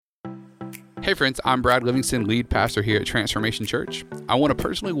Hey friends, I'm Brad Livingston, lead pastor here at Transformation Church. I want to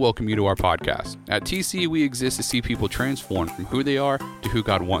personally welcome you to our podcast. At TC, we exist to see people transformed from who they are to who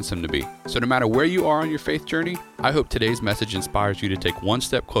God wants them to be. So no matter where you are on your faith journey, I hope today's message inspires you to take one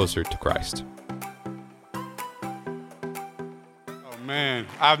step closer to Christ. Oh man,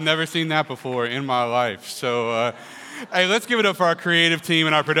 I've never seen that before in my life. So, hey, let's give it up for our creative team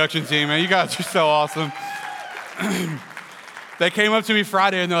and our production team, man. You guys are so awesome. They came up to me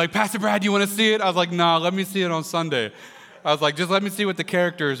Friday and they're like, Pastor Brad, you want to see it? I was like, nah, let me see it on Sunday. I was like, just let me see what the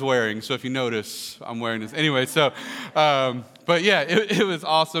character is wearing. So if you notice, I'm wearing this. Anyway, but yeah, it was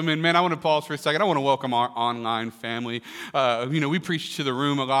awesome. And man, I want to pause for a second. I want to welcome our online family. We preach to the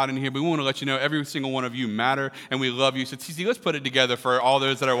room a lot in here, but we want to let you know every single one of you matter and we love you. So TC, let's put it together for all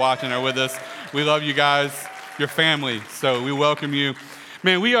those that are watching or with us. We love you guys, your family. So we welcome you.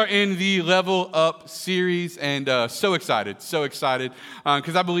 Man, we are in the Level Up series and so excited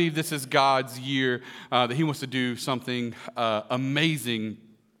because I believe this is God's year that He wants to do something amazing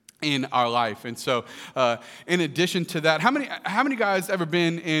in our life. And so in addition to that, how many guys ever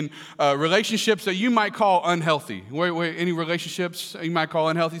been in relationships that you might call unhealthy? Any relationships you might call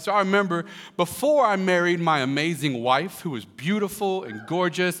unhealthy? So I remember before I married my amazing wife, who was beautiful and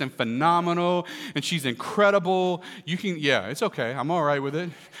gorgeous and phenomenal, and she's incredible. It's okay. I'm all right with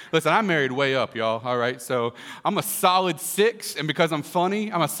it. Listen, I married way up, y'all, all right? So I'm a solid 6, and because I'm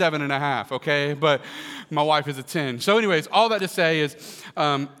funny, I'm a 7.5, okay? But my wife is a 10. So anyways, all that to say is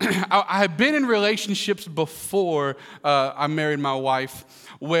I had been in relationships before I married my wife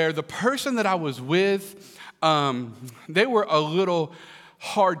where the person that I was with, they were a little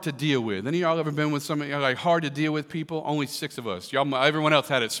hard to deal with. Any of y'all ever been with somebody like hard to deal with people? Only 6 of us. Everyone else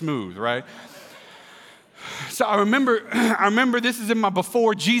had it smooth, right? So I remember this is in my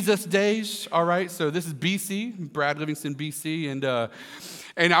before Jesus days, all right? So this is BC, Brad Livingston, BC,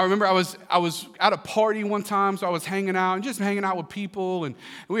 and I remember I was at a party one time, so I was hanging out with people, and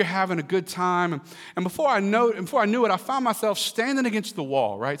we were having a good time. And before I knew it, I found myself standing against the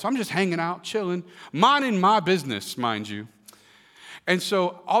wall, right? So I'm just hanging out, chilling, minding my business, mind you. And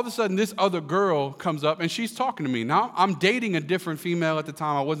so all of a sudden, this other girl comes up, and she's talking to me. Now, I'm dating a different female at the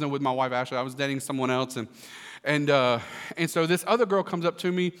time. I wasn't with my wife, Ashley. I was dating someone else. And so this other girl comes up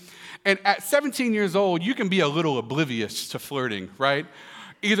to me. And at 17 years old, you can be a little oblivious to flirting, right?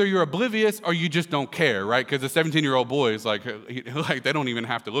 Either you're oblivious or you just don't care, right? Because a 17-year-old boy is like they don't even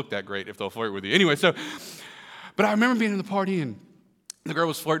have to look that great if they'll flirt with you. Anyway, but I remember being in the party and the girl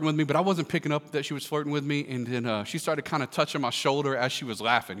was flirting with me, but I wasn't picking up that she was flirting with me. And then she started kind of touching my shoulder as she was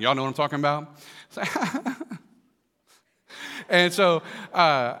laughing. Y'all know what I'm talking about? And so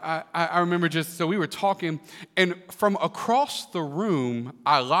I remember so we were talking, and from across the room,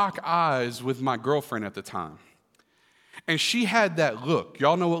 I lock eyes with my girlfriend at the time. And she had that look.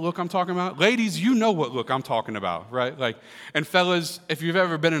 Y'all know what look I'm talking about? Ladies, you know what look I'm talking about, right? And fellas, if you've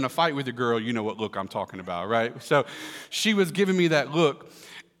ever been in a fight with a girl, you know what look I'm talking about, right? So she was giving me that look.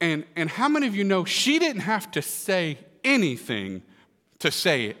 And how many of you know she didn't have to say anything to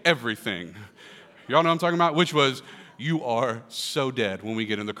say everything? Y'all know what I'm talking about? Which was, you are so dead when we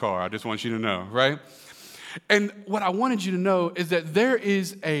get in the car. I just want you to know, right? And what I wanted you to know is that there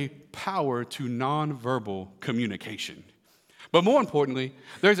is a power to nonverbal communication. But more importantly,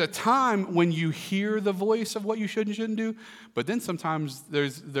 there's a time when you hear the voice of what you should and shouldn't do, but then sometimes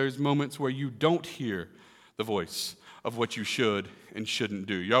there's moments where you don't hear the voice of what you should and shouldn't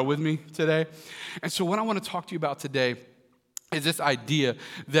do. Y'all with me today? And so what I want to talk to you about today is this idea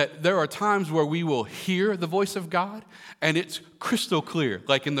that there are times where we will hear the voice of God and it's crystal clear,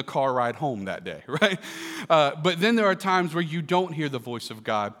 like in the car ride home that day, right? But then there are times where you don't hear the voice of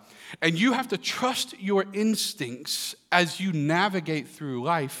God, and you have to trust your instincts as you navigate through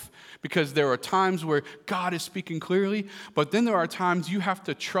life, because there are times where God is speaking clearly, but then there are times you have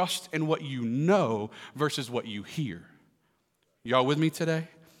to trust in what you know versus what you hear. Y'all with me today?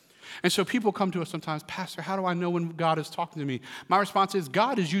 And so people come to us sometimes, Pastor, how do I know when God is talking to me? My response is,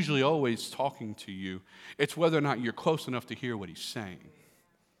 God is usually always talking to you. It's whether or not you're close enough to hear what He's saying,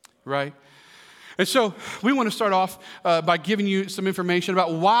 right? And so we want to start off by giving you some information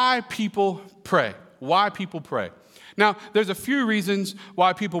about why people pray. Why people pray. Now, there's a few reasons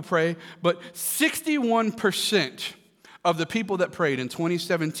why people pray, but 61% of the people that prayed in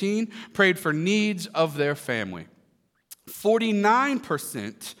 2017 prayed for needs of their family.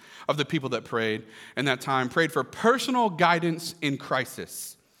 49% of the people that prayed in that time prayed for personal guidance in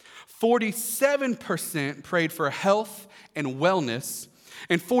crisis. 47% prayed for health and wellness,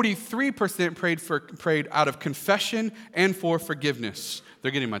 and 43% prayed out of confession and for forgiveness.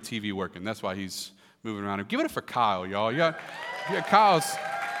 They're getting my TV working. That's why he's moving around. Give it up for Kyle, y'all. Yeah, Kyle's.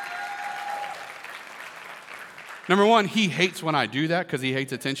 Number one, he hates when I do that because he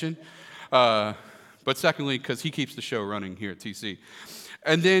hates attention. But secondly, because he keeps the show running here at TC.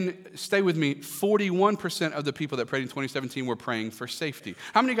 And then, stay with me, 41% of the people that prayed in 2017 were praying for safety.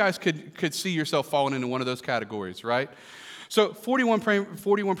 How many guys could see yourself falling into one of those categories, right? So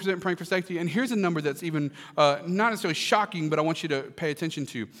 41% praying for safety. And here's a number that's even not necessarily shocking, but I want you to pay attention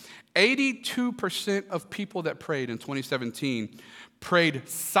to. 82% of people that prayed in 2017 prayed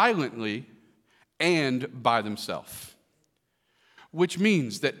silently and by themselves. Which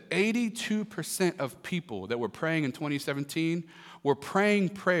means that 82% of people that were praying in 2017 were praying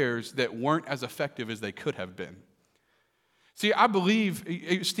prayers that weren't as effective as they could have been. See, I believe,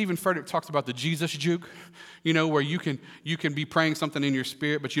 Stephen Furtick talks about the Jesus juke, where you can be praying something in your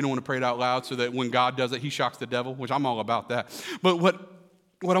spirit, but you don't want to pray it out loud so that when God does it, he shocks the devil, which I'm all about that. But what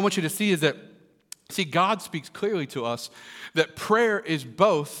I want you to see is that, God speaks clearly to us that prayer is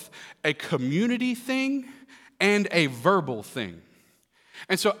both a community thing and a verbal thing.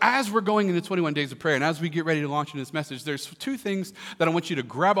 And so as we're going into 21 days of prayer and as we get ready to launch into this message, there's two things that I want you to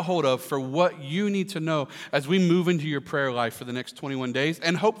grab a hold of for what you need to know as we move into your prayer life for the next 21 days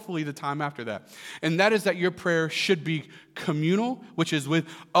and hopefully the time after that. And that is that your prayer should be communal, which is with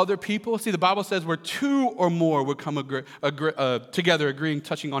other people. See, the Bible says where two or more would come together agreeing,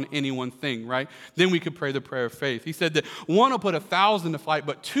 touching on any one thing, right? Then we could pray the prayer of faith. He said that one will put 1,000 to flight,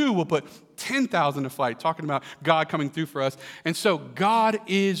 but two will put 10,000 to flight, talking about God coming through for us. And so God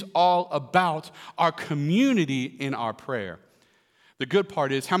is all about our community in our prayer. The good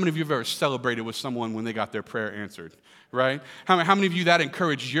part is, how many of you have ever celebrated with someone when they got their prayer answered, right? How many of you that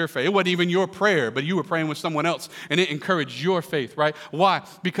encouraged your faith? It wasn't even your prayer, but you were praying with someone else, and it encouraged your faith, right? Why?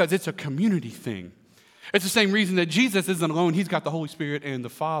 Because it's a community thing. It's the same reason that Jesus isn't alone. He's got the Holy Spirit and the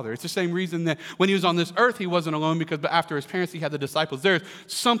Father. It's the same reason that when he was on this earth, he wasn't alone because after his parents, he had the disciples. There's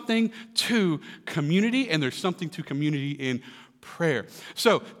something to community, and there's something to community in prayer.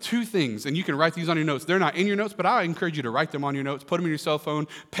 So, two things, and you can write these on your notes. They're not in your notes, but I encourage you to write them on your notes, put them in your cell phone,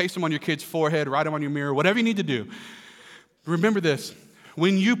 paste them on your kid's forehead, write them on your mirror, whatever you need to do. Remember this: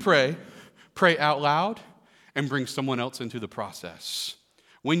 when you pray out loud and bring someone else into the process.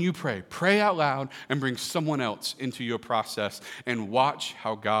 When you pray out loud and bring someone else into your process and watch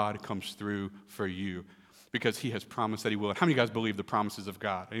how God comes through for you because he has promised that he will. How many of you guys believe the promises of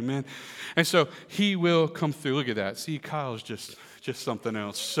God? Amen? And so he will come through. Look at that. See, Kyle's just something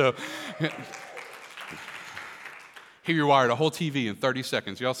else. So he rewired a whole TV in 30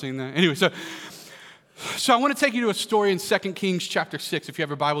 seconds. Y'all seen that? Anyway, so I want to take you to a story in 2 Kings chapter 6. If you have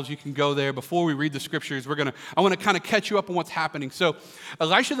your Bibles, you can go there. Before we read the scriptures, I want to kind of catch you up on what's happening. So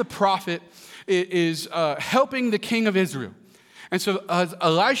Elisha the prophet is helping the king of Israel. And so as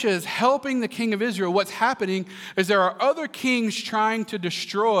Elisha is helping the king of Israel, what's happening is there are other kings trying to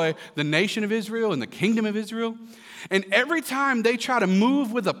destroy the nation of Israel and the kingdom of Israel. And every time they try to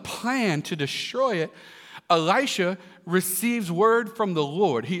move with a plan to destroy it, Elisha receives word from the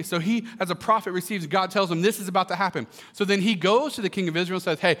Lord. He, as a prophet, receives, God tells him this is about to happen. So then he goes to the king of Israel and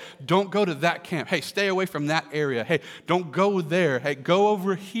says, hey, don't go to that camp. Hey, stay away from that area. Hey, don't go there. Hey, go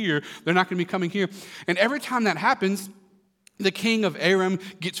over here. They're not going to be coming here. And every time that happens, the king of Aram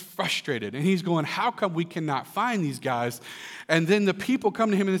gets frustrated, and he's going, how come we cannot find these guys? And then the people come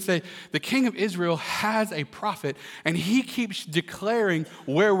to him and they say, the king of Israel has a prophet, and he keeps declaring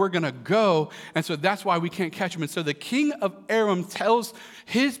where we're going to go, and so that's why we can't catch him. And so the king of Aram tells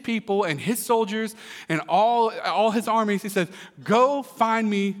his people and his soldiers and all his armies, he says, go find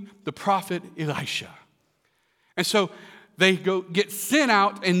me the prophet Elisha. And so they get sent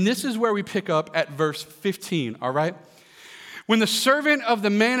out, and this is where we pick up at verse 15, all right? When the servant of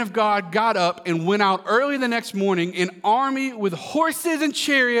the man of God got up and went out early the next morning, an army with horses and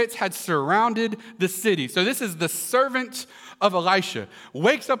chariots had surrounded the city. So this is the servant of Elisha.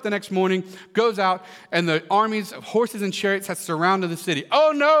 Wakes up the next morning, goes out, and the armies of horses and chariots had surrounded the city.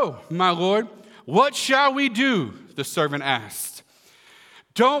 Oh no, my Lord, what shall we do? The servant asked.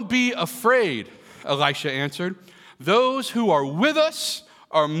 Don't be afraid, Elisha answered. Those who are with us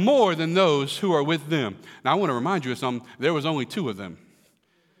are more than those who are with them. Now, I want to remind you of something. There was only two of them.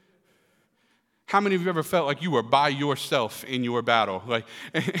 How many of you ever felt like you were by yourself in your battle?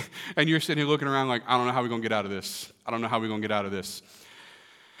 And you're sitting here looking around like, I don't know how we're going to get out of this. I don't know how we're going to get out of this.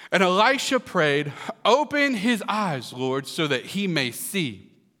 And Elisha prayed, open his eyes, Lord, so that he may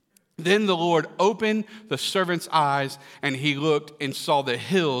see. Then the Lord opened the servant's eyes, and he looked and saw the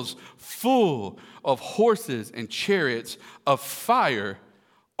hills full of horses and chariots of fire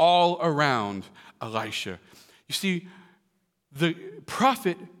all around Elisha. You see, the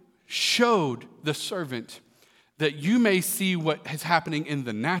prophet showed the servant that you may see what is happening in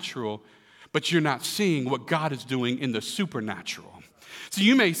the natural, but you're not seeing what God is doing in the supernatural. So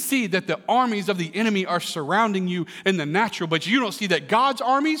you may see that the armies of the enemy are surrounding you in the natural, but you don't see that God's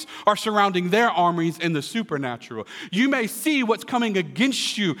armies are surrounding their armies in the supernatural. You may see what's coming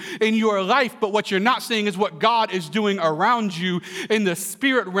against you in your life, but what you're not seeing is what God is doing around you in the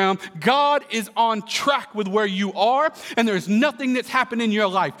spirit realm. God is on track with where you are, and there's nothing that's happened in your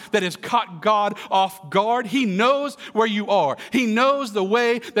life that has caught God off guard. He knows where you are. He knows the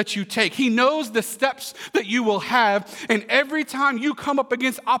way that you take. He knows the steps that you will have, and every time you come up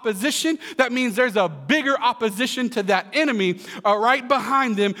against opposition, that means there's a bigger opposition to that enemy right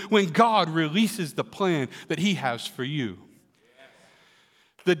behind them when God releases the plan that he has for you.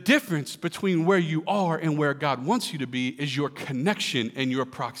 The difference between where you are and where God wants you to be is your connection and your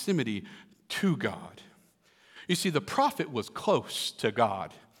proximity to God. You see, the prophet was close to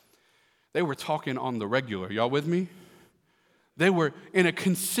God. They were talking on the regular. Y'all with me? They were in a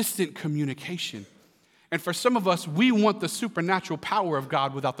consistent communication. And for some of us, we want the supernatural power of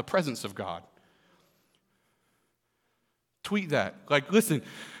God without the presence of God. Tweet that. Like, listen,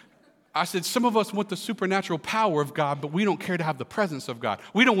 I said some of us want the supernatural power of God, but we don't care to have the presence of God.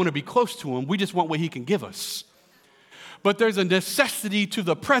 We don't want to be close to him. We just want what he can give us. But there's a necessity to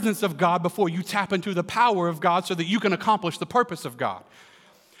the presence of God before you tap into the power of God so that you can accomplish the purpose of God.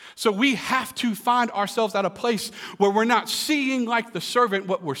 So we have to find ourselves at a place where we're not seeing like the servant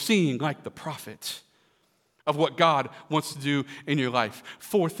what we're seeing like the prophet of what God wants to do in your life.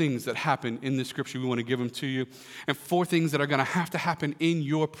 4 things that happen in this scripture, we want to give them to you. And 4 things that are going to happen in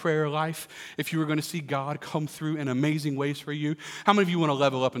your prayer life if you are going to see God come through in amazing ways for you. How many of you want to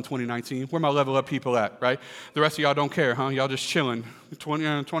level up in 2019? Where my level up people at, right? The rest of y'all don't care, huh? Y'all just chilling.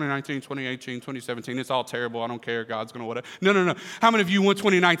 2019, 2018, 2017, it's all terrible. I don't care. God's going to whatever. No. How many of you want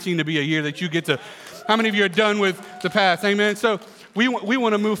 2019 to be a year that you get to, how many of you are done with the past? Amen? So we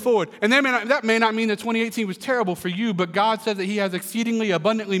want to move forward. And that may not mean that 2018 was terrible for you, but God says that he has exceedingly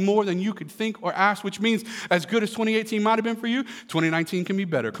abundantly more than you could think or ask, which means as good as 2018 might have been for you, 2019 can be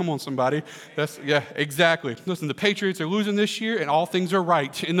better. Come on, somebody. Yeah, exactly. Listen, the Patriots are losing this year, and all things are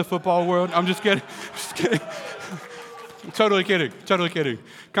right in the football world. I'm just kidding. Totally kidding.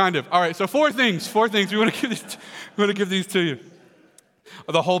 Kind of. All right, so 4 things. We want to give these to you.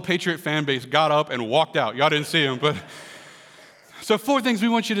 The whole Patriot fan base got up and walked out. Y'all didn't see them, but... So 4 things we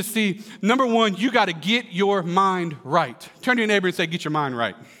want you to see. Number 1, you got to get your mind right. Turn to your neighbor and say, get your mind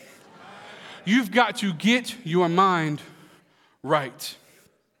right. You've got to get your mind right.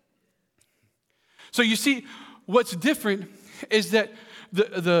 So you see, what's different is that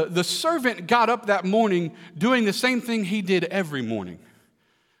the servant got up that morning doing the same thing he did every morning.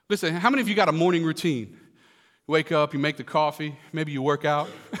 Listen, how many of you got a morning routine? You wake up, you make the coffee, maybe you work out,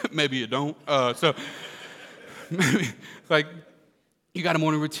 maybe you don't. Maybe, like, you got a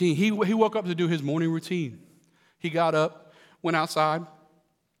morning routine. He woke up to do his morning routine. He got up, went outside. I'm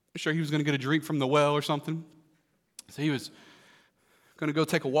sure he was going to get a drink from the well or something. So he was going to go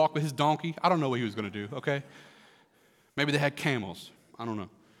take a walk with his donkey. I don't know what he was going to do, okay? Maybe they had camels. I don't know.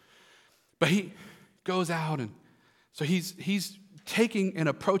 But he goes out, and so he's taking and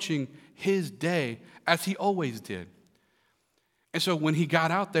approaching his day as he always did. And so when he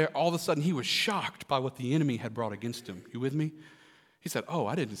got out there, all of a sudden he was shocked by what the enemy had brought against him. You with me? He said, oh,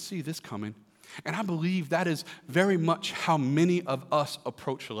 I didn't see this coming. And I believe that is very much how many of us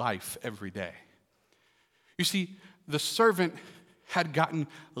approach life every day. You see, the servant had gotten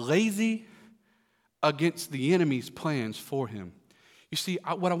lazy against the enemy's plans for him. You see,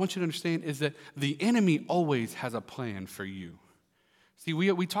 what I want you to understand is that the enemy always has a plan for you. See,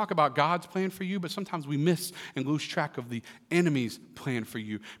 we talk about God's plan for you, but sometimes we miss and lose track of the enemy's plan for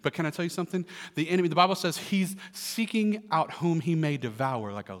you. But can I tell you something? The enemy, the Bible says he's seeking out whom he may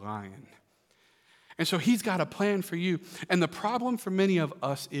devour like a lion. And so he's got a plan for you. And the problem for many of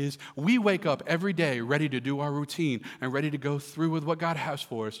us is we wake up every day ready to do our routine and ready to go through with what God has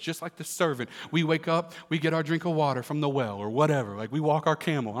for us. Just like the servant, we wake up, we get our drink of water from the well or whatever. Like we walk our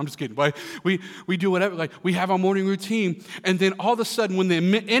camel. I'm just kidding. Like we do whatever. Like we have our morning routine. And then all of a sudden when the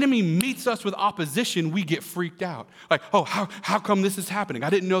enemy meets us with opposition, we get freaked out. Like, oh, how come this is happening?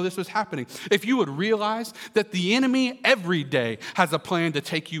 I didn't know this was happening. If you would realize that the enemy every day has a plan to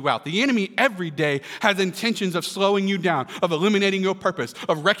take you out. The enemy every day has intentions of slowing you down, of eliminating your purpose,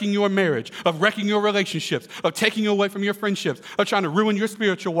 of wrecking your marriage, of wrecking your relationships, of taking you away from your friendships, of trying to ruin your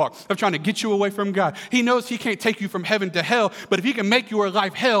spiritual walk, of trying to get you away from God. He knows he can't take you from heaven to hell, but if he can make your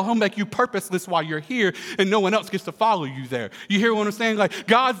life hell, he'll make you purposeless while you're here and no one else gets to follow you there. You hear what I'm saying? Like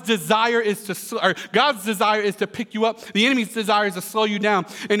God's desire is to pick you up. The enemy's desire is to slow you down.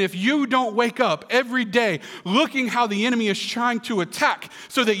 And if you don't wake up every day looking how the enemy is trying to attack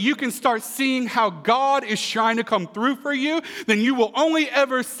so that you can start seeing how God is trying to come through for you, then you will only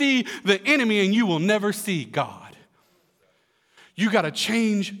ever see the enemy and you will never see God. You got to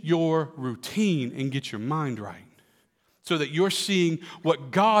change your routine and get your mind right so that you're seeing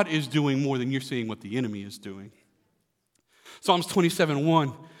what God is doing more than you're seeing what the enemy is doing. Psalms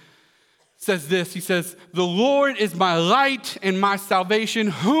 27:1 says this. He says, "The Lord is my light and my salvation.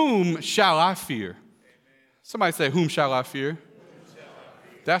 Whom shall I fear?" Somebody say, "Whom shall I fear?"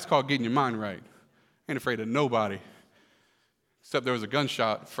 That's called getting your mind right. Ain't afraid of nobody. Except there was a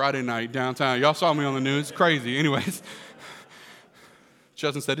gunshot Friday night downtown. Y'all saw me on the news. Crazy. Anyways.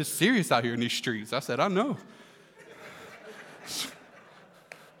 Justin said, "It's serious out here in these streets." I said, "I know."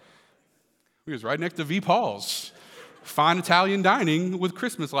 We was right next to V. Paul's. Fine Italian dining with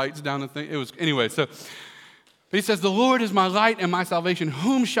Christmas lights down the thing. It was, anyway, so he says, "The Lord is my light and my salvation.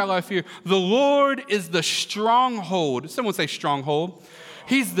 Whom shall I fear? The Lord is the stronghold." Someone say stronghold.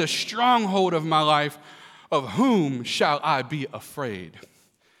 He's the stronghold of my life. Of whom shall I be afraid?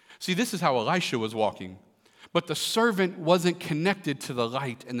 See, this is how Elisha was walking. But the servant wasn't connected to the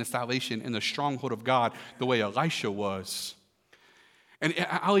light and the salvation and the stronghold of God the way Elisha was. And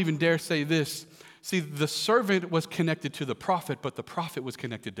I'll even dare say this. See, the servant was connected to the prophet, but the prophet was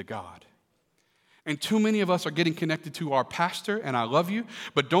connected to God. And too many of us are getting connected to our pastor, and I love you,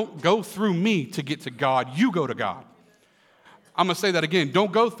 but don't go through me to get to God. You go to God. I'm going to say that again.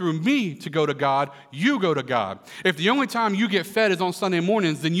 Don't go through me to go to God. You go to God. If the only time you get fed is on Sunday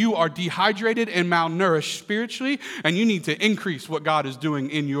mornings, then you are dehydrated and malnourished spiritually, and you need to increase what God is doing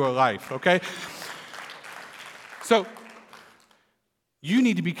in your life, okay? So you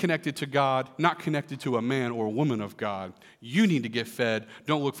need to be connected to God, not connected to a man or a woman of God. You need to get fed.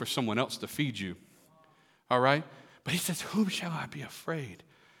 Don't look for someone else to feed you, all right? But he says, "Whom shall I be afraid?"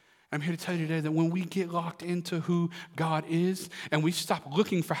 I'm here to tell you today that when we get locked into who God is and we stop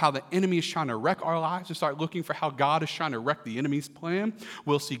looking for how the enemy is trying to wreck our lives and start looking for how God is trying to wreck the enemy's plan,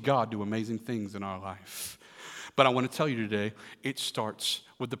 we'll see God do amazing things in our life. But I want to tell you today, it starts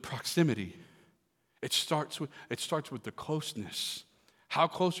with the proximity. It starts with the closeness. How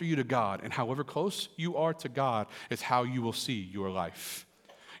close are you to God? And however close you are to God is how you will see your life.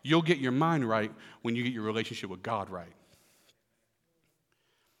 You'll get your mind right when you get your relationship with God right.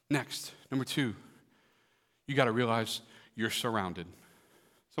 Next, number 2, you got to realize you're surrounded.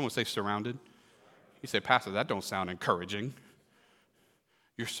 Someone say surrounded. You say, "Pastor, that don't sound encouraging."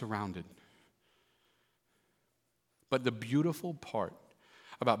 You're surrounded. But the beautiful part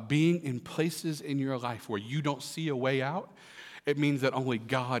about being in places in your life where you don't see a way out, it means that only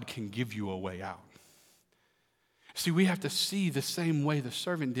God can give you a way out. See, we have to see the same way the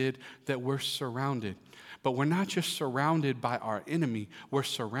servant did, that we're surrounded. But we're not just surrounded by our enemy, we're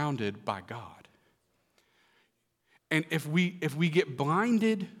surrounded by God. And if we get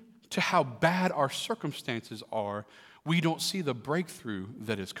blinded to how bad our circumstances are, we don't see the breakthrough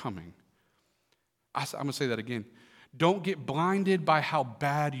that is coming. I'm going to say that again. Don't get blinded by how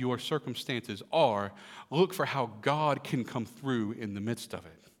bad your circumstances are. Look for how God can come through in the midst of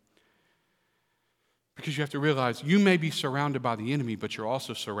it. Because you have to realize you may be surrounded by the enemy, but you're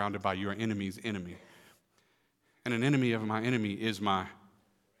also surrounded by your enemy's enemy. And an enemy of my enemy is my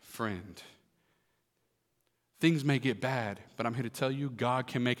friend. Things may get bad, but I'm here to tell you, God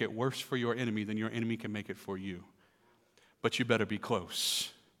can make it worse for your enemy than your enemy can make it for you. But you better be close.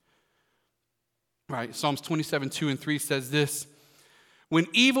 Right? Psalms 27:2-3 says this: "When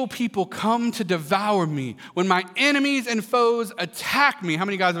evil people come to devour me, when my enemies and foes attack me." How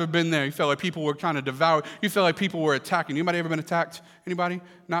many guys have ever been there? You felt like people were trying to devour. You felt like people were attacking. Anybody ever been attacked? Anybody?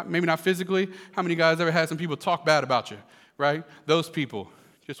 Maybe not physically. How many guys ever had some people talk bad about you? Right? Those people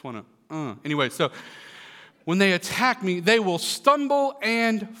just want to. Anyway, so when they attack me, they will stumble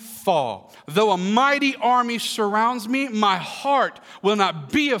and fall. Though a mighty army surrounds me, my heart will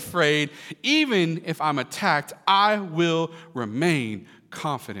not be afraid. Even if I'm attacked, I will remain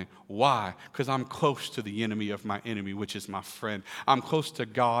confident. Why? Because I'm close to the enemy of my enemy, which is my friend. I'm close to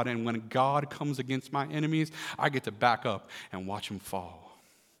God, and when God comes against my enemies, I get to back up and watch them fall.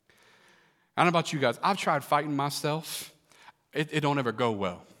 I don't know about you guys. I've tried fighting myself. It don't ever go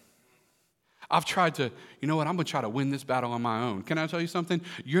well. I've tried to, you know what, I'm going to try to win this battle on my own. Can I tell you something?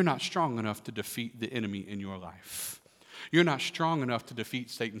 You're not strong enough to defeat the enemy in your life. You're not strong enough to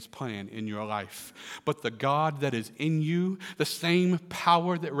defeat Satan's plan in your life. But the God that is in you, the same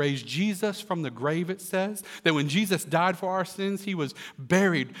power that raised Jesus from the grave, it says, that when Jesus died for our sins, he was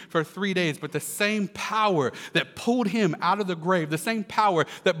buried for 3 days. But the same power that pulled him out of the grave, the same power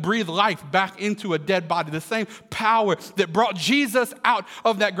that breathed life back into a dead body, the same power that brought Jesus out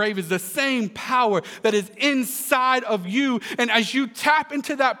of that grave is the same power that is inside of you. And as you tap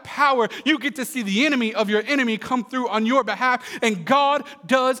into that power, you get to see the enemy of your enemy come through on your behalf. And God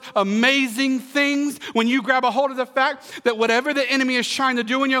does amazing things when you grab a hold of the fact that whatever the enemy is trying to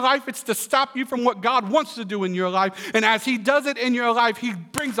do in your life, it's to stop you from what God wants to do in your life. And as he does it in your life, he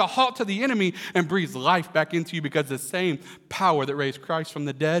brings a halt to the enemy and breathes life back into you, because the same power that raised Christ from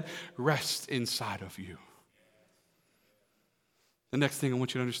the dead rests inside of you. The next thing I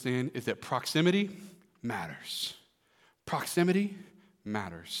want you to understand is that proximity matters. Proximity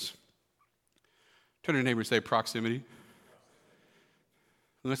matters. Turn to your neighbor and say, proximity.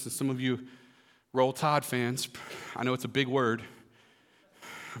 Listen, some of you Roll Tide fans, I know it's a big word.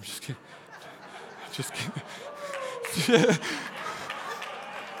 I'm just kidding. Just kidding.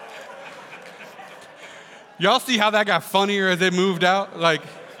 Y'all see how that got funnier as it moved out? Like,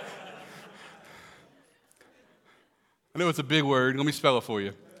 I know it's a big word. Let me spell it for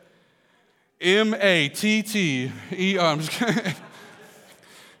you. M-A-T-T-E-R. I'm just kidding.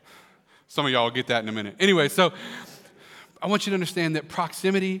 Some of y'all will get that in a minute. Anyway, so I want you to understand that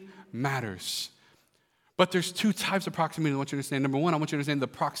proximity matters. But there's two types of proximity I want you to understand. Number one, I want you to understand the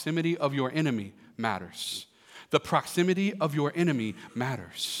proximity of your enemy matters. The proximity of your enemy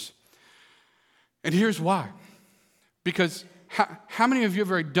matters. And here's why. Because how many of you have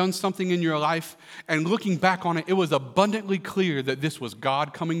ever done something in your life and looking back on it, it was abundantly clear that this was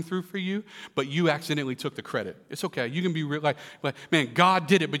God coming through for you, but you accidentally took the credit? It's okay. You can be real, like, man, God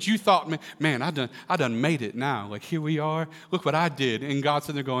did it, but you thought, man, I done made it now. Like, here we are. Look what I did. And God's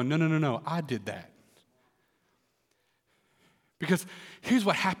sitting there going, no, I did that. Because here's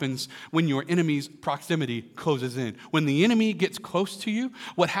what happens when your enemy's proximity closes in. When the enemy gets close to you,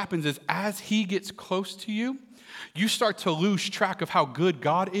 what happens is as he gets close to you, you start to lose track of how good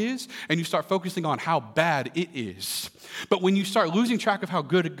God is, and you start focusing on how bad it is. But when you start losing track of how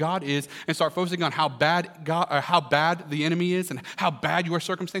good God is and start focusing on how bad the enemy is and how bad your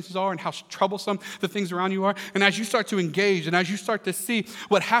circumstances are and how troublesome the things around you are, and as you start to engage and as you start to see,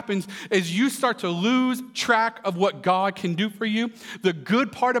 what happens is you start to lose track of what God can do for you. The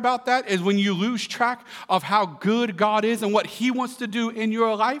good part about that is when you lose track of how good God is and what he wants to do in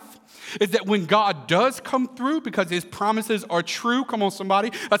your life, is that when God does come through, because his promises are true. Come on,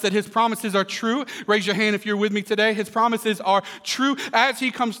 somebody. I said his promises are true. Raise your hand if you're with me today. His promises are true. As he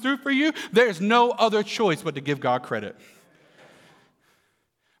comes through for you, there's no other choice but to give God credit.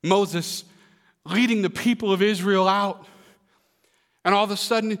 Moses leading the people of Israel out, and all of a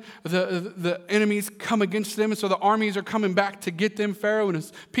sudden the enemies come against them, and so the armies are coming back to get them. Pharaoh and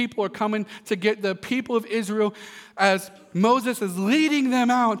his people are coming to get the people of Israel as Moses is leading them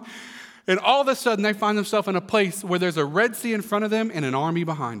out. And all of a sudden, they find themselves in a place where there's a Red Sea in front of them and an army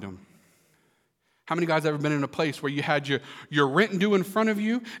behind them. How many guys ever been in a place where you had your rent due in front of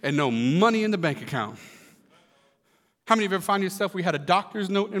you and no money in the bank account? How many of you ever find yourself where you had a doctor's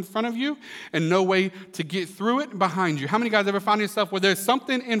note in front of you and no way to get through it behind you? How many guys ever find yourself where there's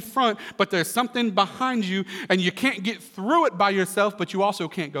something in front, but there's something behind you and you can't get through it by yourself, but you also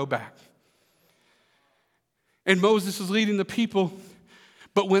can't go back? And Moses is leading the people.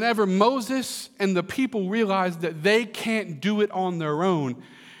 But whenever Moses and the people realized that they can't do it on their own,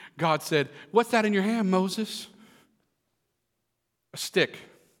 God said, "What's that in your hand, Moses?" "A stick."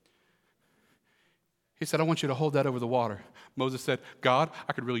 He said, "I want you to hold that over the water." Moses said, "God,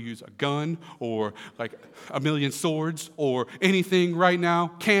 I could really use a gun or like a million swords or anything right now,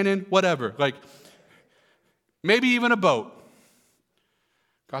 cannon, whatever. Like maybe even a boat."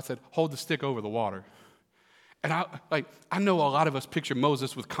 God said, "Hold the stick over the water." And I know a lot of us picture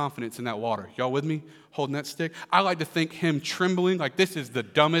Moses with confidence in that water. Y'all with me? Holding that stick. I like to think him trembling like this is the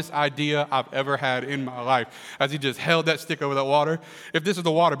dumbest idea I've ever had in my life as he just held that stick over that water. If this is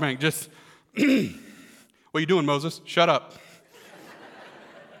the water bank, just, "What are you doing, Moses? Shut up."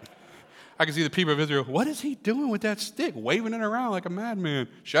 I can see the people of Israel, "What is he doing with that stick? Waving it around like a madman."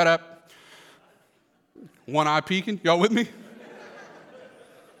 "Shut up." One eye peeking. Y'all with me?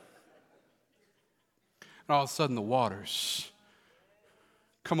 All of a sudden the waters,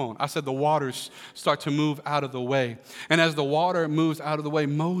 come on, I said the waters start to move out of the way. And as the water moves out of the way,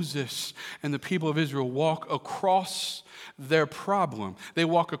 Moses and the people of Israel walk across their problem. They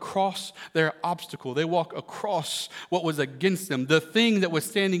walk across their obstacle. They walk across what was against them. The thing that was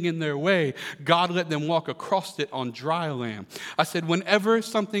standing in their way, God let them walk across it on dry land. I said, whenever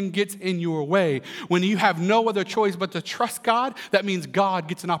something gets in your way, when you have no other choice but to trust God, that means God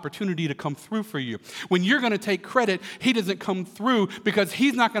gets an opportunity to come through for you. When you're going to take credit, he doesn't come through because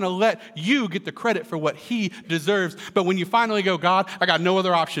he's not going to let you get the credit for what he deserves. But when you finally go, God, I got no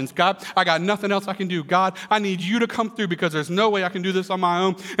other options. God, I got nothing else I can do. God, I need you to come through because there's no way I can do this on my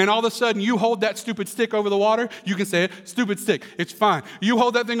own. And all of a sudden, you hold that stupid stick over the water. You can say it, stupid stick. It's fine. You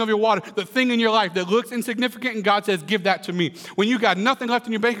hold that thing over your water, the thing in your life that looks insignificant, and God says, give that to me. When you got nothing left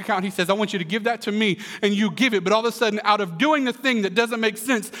in your bank account, he says, I want you to give that to me. And you give it. But all of a sudden, out of doing the thing that doesn't make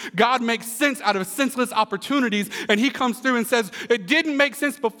sense, God makes sense out of senseless opportunities. And he comes through and says, it didn't make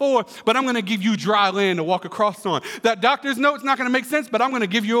sense before, but I'm going to give you dry land to walk across on. That doctor's note's not going to make sense, but I'm going to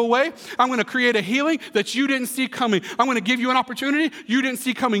give you a way. I'm going to create a healing that you didn't see coming. I'm going to give you an opportunity you didn't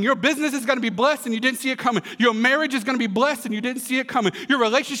see coming. Your business is going to be blessed and you didn't see it coming. Your marriage is going to be blessed and you didn't see it coming. Your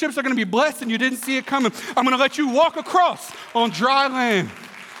relationships are going to be blessed and you didn't see it coming. I'm going to let you walk across on dry land.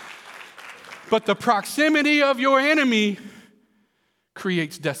 But the proximity of your enemy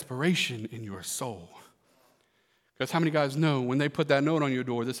creates desperation in your soul. Because how many guys know when they put that note on your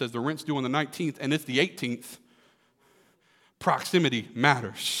door that says the rent's due on the 19th and it's the 18th, proximity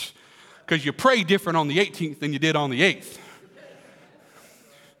matters. Because you pray different on the 18th than you did on the 8th.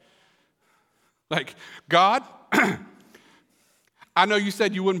 Like, God, I know you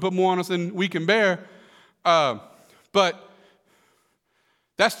said you wouldn't put more on us than we can bear, but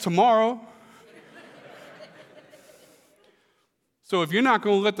that's tomorrow. So if you're not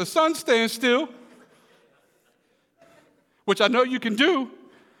going to let the sun stand still, which I know you can do,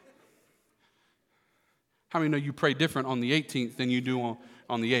 how many know you pray different on the 18th than you do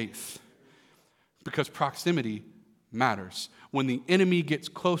on the 8th? Because proximity matters. When the enemy gets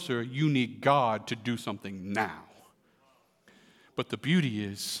closer, you need God to do something now. But the beauty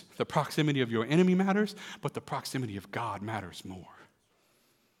is the proximity of your enemy matters, but the proximity of God matters more.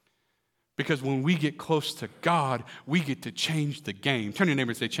 Because when we get close to God, we get to change the game. Turn to your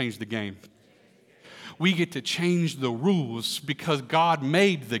neighbor and say, change the game. We get to change the rules because God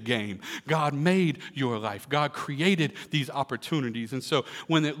made the game. God made your life. God created these opportunities. And so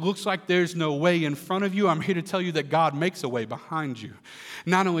when it looks like there's no way in front of you, I'm here to tell you that God makes a way behind you.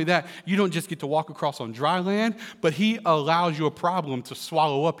 Not only that, you don't just get to walk across on dry land, but he allows your problem to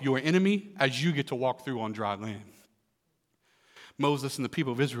swallow up your enemy as you get to walk through on dry land. Moses and the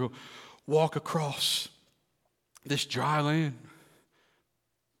people of Israel walk across this dry land.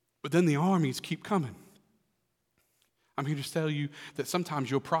 But then the armies keep coming. I'm here to tell you that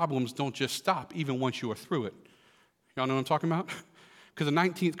sometimes your problems don't just stop even once you are through it. Y'all know what I'm talking about? Because the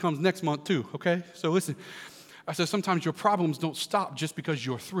 19th comes next month too, okay? So listen, I said sometimes your problems don't stop just because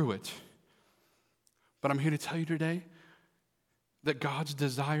you're through it. But I'm here to tell you today that God's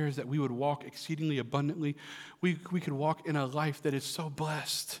desire is that we would walk exceedingly abundantly. We could walk in a life that is so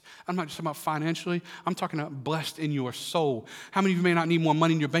blessed. I'm not just talking about financially. I'm talking about blessed in your soul. How many of you may not need more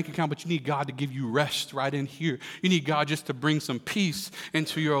money in your bank account, but you need God to give you rest right in here. You need God just to bring some peace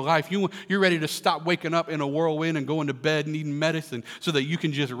into your life. You're ready to stop waking up in a whirlwind and going to bed needing medicine so that you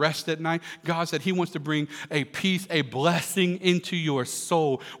can just rest at night. God said he wants to bring a peace, a blessing into your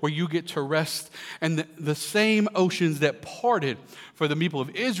soul where you get to rest. And the same oceans that parted for the people of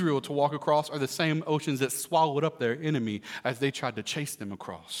Israel to walk across are the same oceans that swallowed up their enemy as they tried to chase them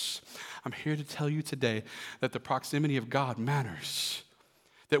across. I'm here to tell you today that the proximity of God matters.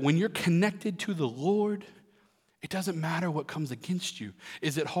 That when you're connected to the Lord, it doesn't matter what comes against you.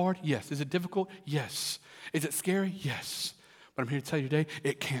 Is it hard? Yes. Is it difficult? Yes. Is it scary? Yes. But I'm here to tell you today,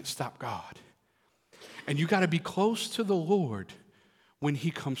 it can't stop God. And you got to be close to the Lord when he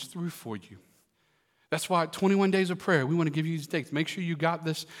comes through for you. That's why 21 days of prayer, we want to give you these dates. Make sure you got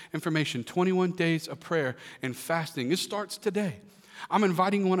this information. 21 days of prayer and fasting. It starts today. I'm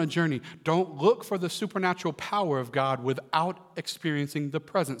inviting you on a journey. Don't look for the supernatural power of God without experiencing the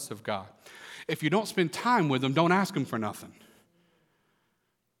presence of God. If you don't spend time with him, don't ask him for nothing.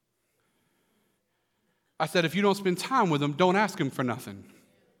 I said, if you don't spend time with him, don't ask him for nothing.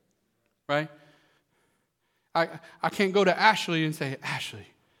 Right? I can't go to Ashley and say, Ashley,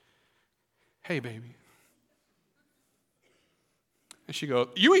 hey, baby. And she goes,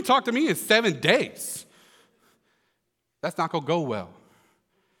 you ain't talked to me in 7 days. That's not going to go well.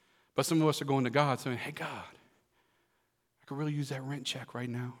 But some of us are going to God saying, hey, God, I could really use that rent check right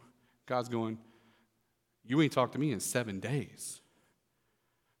now. God's going, you ain't talked to me in 7 days.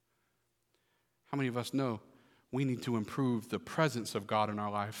 How many of us know we need to improve the presence of God in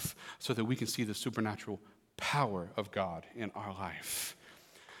our life so that we can see the supernatural power of God in our life.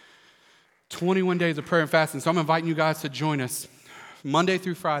 21 days of prayer and fasting. So I'm inviting you guys to join us Monday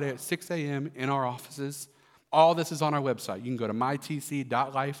through Friday at 6 a.m. in our offices. All this is on our website. You can go to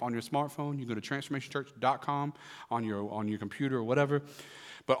mytc.life on your smartphone. You can go to transformationchurch.com on your computer or whatever.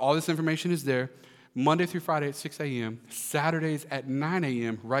 But all this information is there. Monday through Friday at 6 a.m., Saturdays at 9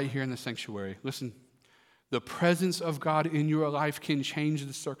 a.m. right here in the sanctuary. Listen, the presence of God in your life can change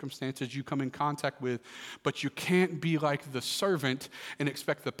the circumstances you come in contact with, but you can't be like the servant and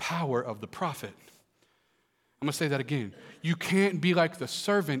expect the power of the prophet. I'm going to say that again. You can't be like the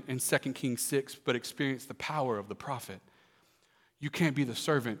servant in 2 Kings 6, but experience the power of the prophet. You can't be the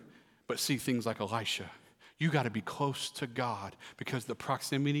servant, but see things like Elisha. You got to be close to God because the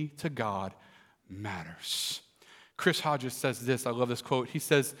proximity to God matters. Chris Hodges says this. I love this quote. He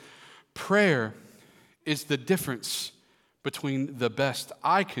says, prayer is the difference between the best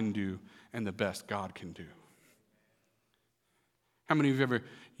I can do and the best God can do. How many of you ever,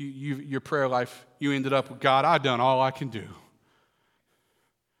 your prayer life, you ended up with, God, I've done all I can do.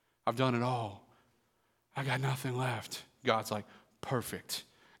 I've done it all. I got nothing left. God's like, perfect.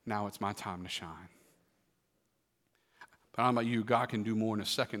 Now it's my time to shine. But I don't know about you, God can do more in a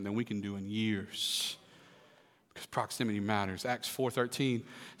second than we can do in years. Because proximity matters. Acts 4:13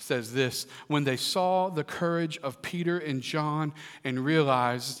 says this, when they saw the courage of Peter and John and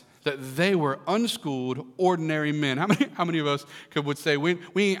realized that they were unschooled, ordinary men. How many of us would say,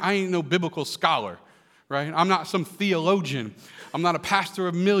 I ain't no biblical scholar, right? I'm not some theologian. I'm not a pastor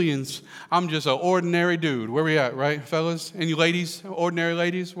of millions. I'm just an ordinary dude. Where we at, right, fellas? And you ladies, ordinary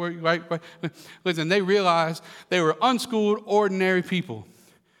ladies? Right? Listen, they realized they were unschooled, ordinary people.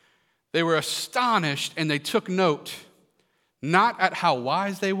 They were astonished and they took note, not at how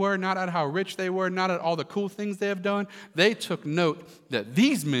wise they were, not at how rich they were, not at all the cool things they have done. They took note that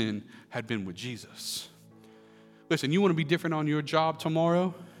these men had been with Jesus. Listen, you want to be different on your job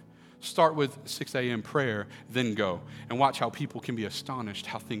tomorrow? Start with 6 a.m. prayer, then go. And watch how people can be astonished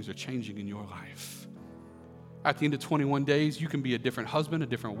how things are changing in your life. At the end of 21 days, you can be a different husband, a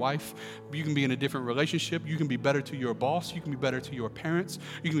different wife. You can be in a different relationship. You can be better to your boss. You can be better to your parents.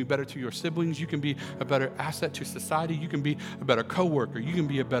 You can be better to your siblings. You can be a better asset to society. You can be a better coworker. You can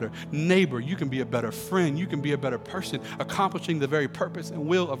be a better neighbor. You can be a better friend. You can be a better person, accomplishing the very purpose and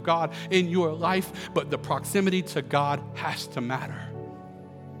will of God in your life. But the proximity to God has to matter.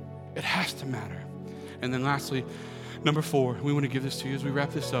 It has to matter. And then lastly, number 4, we want to give this to you as we wrap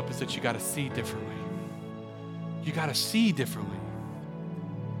this up, is that you got to see differently. You got to see differently.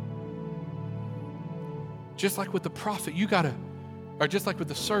 Just like with the prophet, just like with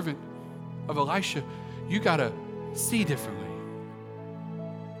the servant of Elisha, you got to see differently.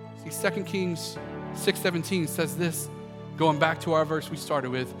 See, 2 Kings 6:17 says this, going back to our verse we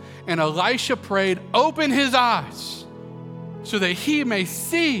started with, and Elisha prayed, open his eyes so that he may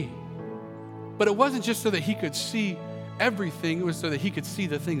see. But it wasn't just so that he could see everything, it was so that he could see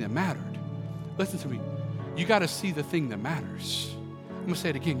the thing that mattered. Listen to me. You got to see the thing that matters. I'm going to say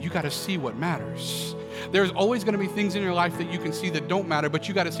it again. You got to see what matters. There's always going to be things in your life that you can see that don't matter, but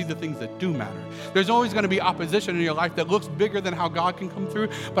you got to see the things that do matter. There's always going to be opposition in your life that looks bigger than how God can come through,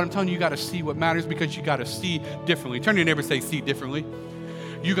 but I'm telling you, you got to see what matters because you got to see differently. Turn to your neighbor and say, see differently.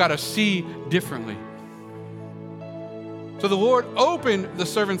 You got to see differently. So the Lord opened the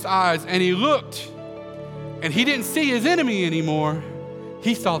servant's eyes and he looked, and he didn't see his enemy anymore.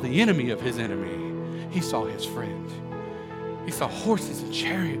 He saw the enemy of his enemy. He saw his friend. He saw horses and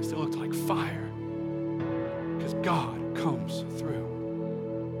chariots that looked like fire because God comes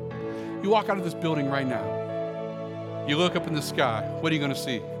through. You walk out of this building right now. You look up in the sky. What are you going to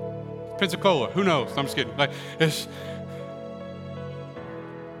see? Pensacola. Who knows? I'm just kidding.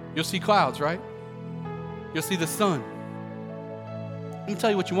 You'll see clouds, right? You'll see the sun. Let me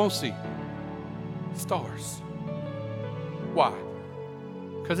tell you what you won't see. Stars. Why?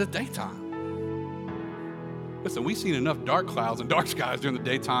 Because it's daytime. Listen, we've seen enough dark clouds and dark skies during the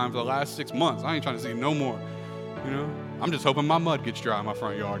daytime for the last 6 months. I ain't trying to see no more. You know, I'm just hoping my mud gets dry in my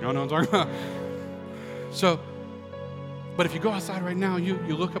front yard. You know what I'm talking about? So, but if you go outside right now, you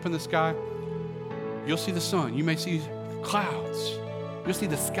look up in the sky, you'll see the sun. You may see clouds. You'll see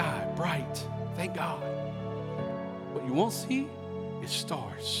the sky bright. Thank God. What you won't see is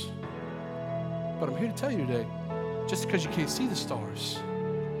stars. But I'm here to tell you today, just because you can't see the stars,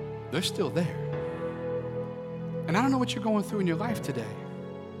 they're still there. And I don't know what you're going through in your life today.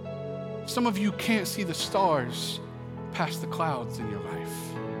 Some of you can't see the stars past the clouds in your life.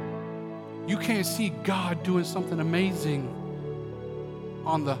 You can't see God doing something amazing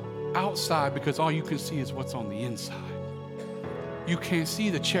on the outside because all you can see is what's on the inside. you can't see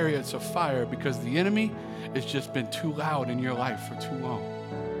the chariots of fire because the enemy has just been too loud in your life for too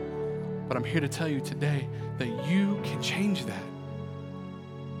long. But I'm here to tell you today that you can change that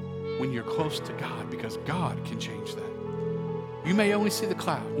when you're close to God, because God can change that. You may only see the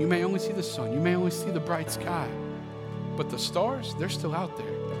cloud. You may only see the sun. You may only see the bright sky. But the stars, they're still out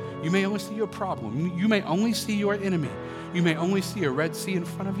there. You may only see your problem. You may only see your enemy. You may only see a Red Sea in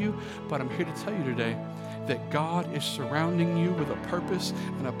front of you. But I'm here to tell you today that God is surrounding you with a purpose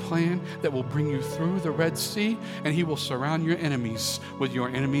and a plan that will bring you through the Red Sea, and He will surround your enemies with your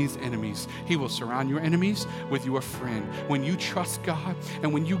enemies' enemies. He will surround your enemies with your friend. When you trust God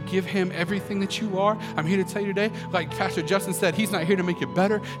and when you give Him everything that you are, I'm here to tell you today, like Pastor Justin said, He's not here to make you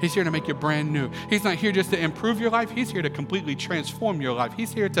better. He's here to make you brand new. He's not here just to improve your life. He's here to completely transform your life.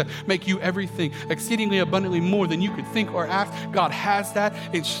 He's here to make you everything exceedingly abundantly more than you could think or ask. God has that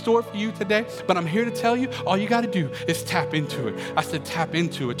in store for you today. But I'm here to tell you, all you got to do is tap into it. I said tap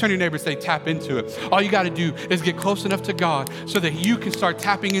into it. Turn to your neighbor and say tap into it. All you got to do is get close enough to God so that you can start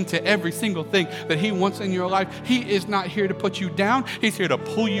tapping into every single thing that He wants in your life. He is not here to put you down. He's here to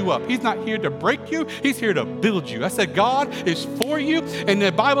pull you up. He's not here to break you. He's here to build you. I said God is for you, and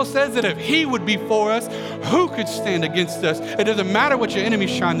the Bible says that if He would be for us, who could stand against us? It doesn't matter what your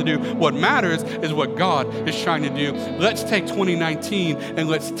enemy's trying to do. What matters is what God is trying to do. Let's take 2019 and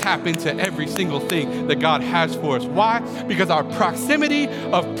let's tap into every single thing that God has for us. Why? Because our proximity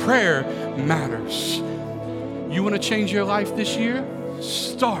of prayer matters. You want to change your life this year?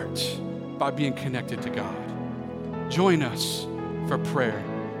 Start by being connected to God. Join us for prayer.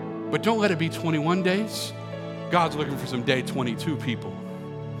 But don't let it be 21 days. God's looking for some day 22 people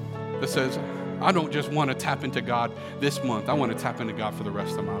that says, I don't just want to tap into God this month. I want to tap into God for the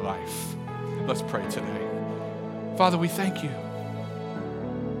rest of my life. Let's pray today. Father, we thank you.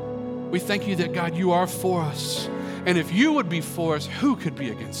 We thank you that, God, you are for us. And if you would be for us, who could be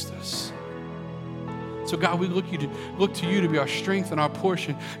against us? So, God, we look to you to be our strength and our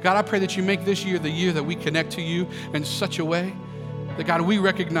portion. God, I pray that you make this year the year that we connect to you in such a way that, God, we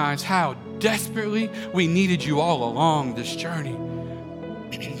recognize how desperately we needed you all along this journey.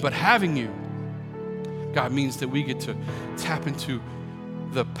 But having you, God, means that we get to tap into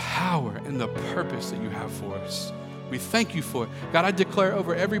the power and the purpose that you have for us. We thank you for it. God, I declare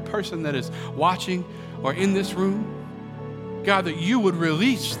over every person that is watching or in this room, God, that you would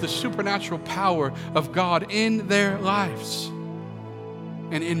release the supernatural power of God in their lives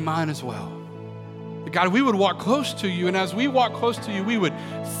and in mine as well. God, we would walk close to you, and as we walk close to you, we would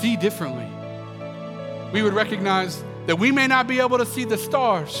see differently. We would recognize that we may not be able to see the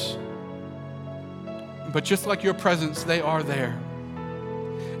stars, but just like your presence, they are there.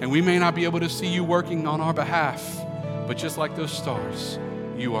 And we may not be able to see you working on our behalf, but just like those stars,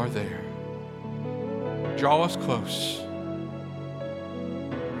 you are there. Draw us close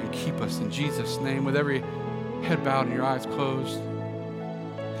and keep us in Jesus' name, with every head bowed and your eyes closed.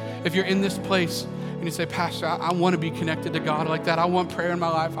 If you're in this place and you say, Pastor, I want to be connected to God like that. I want prayer in my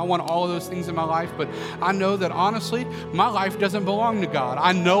life. I want all of those things in my life. But I know that honestly, my life doesn't belong to God.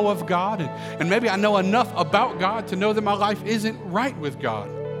 I know of God, and maybe I know enough about God to know that my life isn't right with God.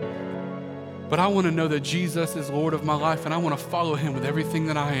 But I want to know that Jesus is Lord of my life, and I want to follow Him with everything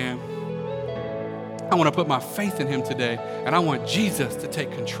that I am. I want to put my faith in Him today, and I want Jesus to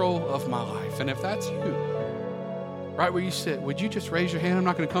take control of my life. And if that's you, right where you sit, would you just raise your hand? I'm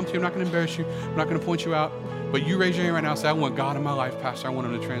not going to come to you. I'm not going to embarrass you. I'm not going to point you out. But you raise your hand right now and say, I want God in my life, Pastor. I want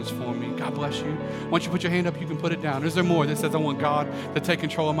Him to transform me. God bless you. Once you put your hand up, you can put it down. Is there more that says, I want God to take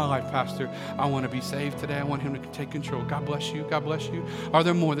control of my life, Pastor? I want to be saved today. I want Him to take control. God bless you. God bless you. Are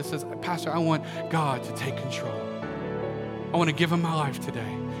there more that says, Pastor, I want God to take control. I want to give Him my life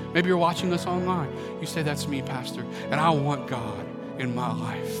today. Maybe you're watching us online. You say, that's me, Pastor, and I want God in my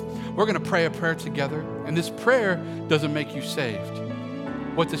life. We're going to pray a prayer together, and this prayer doesn't make you saved.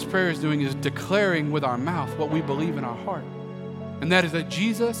 What this prayer is doing is declaring with our mouth what we believe in our heart, and that is that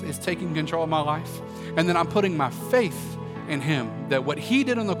Jesus is taking control of my life, and then I'm putting my faith in Him, that what He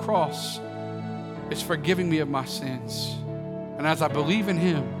did on the cross is forgiving me of my sins. And as I believe in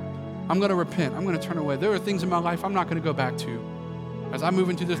Him, I'm going to repent. I'm going to turn away. There are things in my life I'm not going to go back to. As I move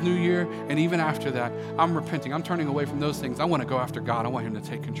into this new year, and even after that, I'm repenting. I'm turning away from those things. I want to go after God. I want Him to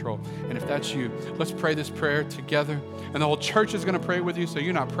take control. And if that's you, let's pray this prayer together. And the whole church is going to pray with you, so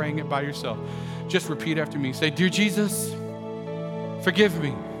you're not praying it by yourself. Just repeat after me. Say, Dear Jesus, forgive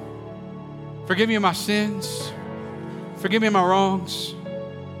me. Forgive me of my sins. Forgive me of my wrongs.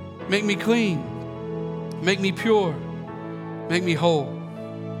 Make me clean. Make me pure. Make me whole.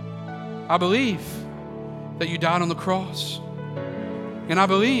 I believe that you died on the cross. And I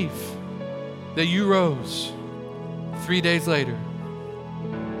believe that you rose 3 days later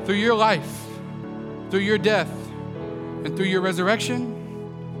through your life, through your death, and through your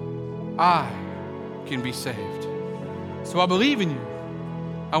resurrection, I can be saved. So I believe in you.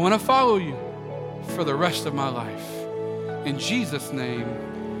 I want to follow you for the rest of my life. In Jesus' name,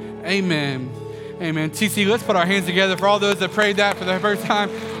 amen. Amen. TC, let's put our hands together for all those that prayed that for the first time.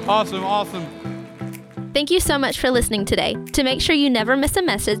 Awesome, awesome. Thank you so much for listening today. To make sure you never miss a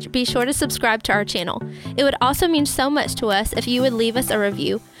message, be sure to subscribe to our channel. It would also mean so much to us if you would leave us a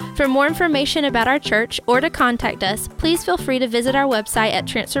review. For more information about our church or to contact us, please feel free to visit our website at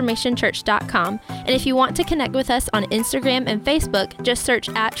transformationchurch.com. And if you want to connect with us on Instagram and Facebook, just search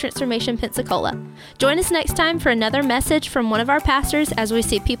at Transformation Pensacola. Join us next time for another message from one of our pastors as we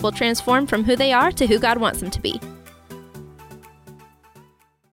see people transform from who they are to who God wants them to be.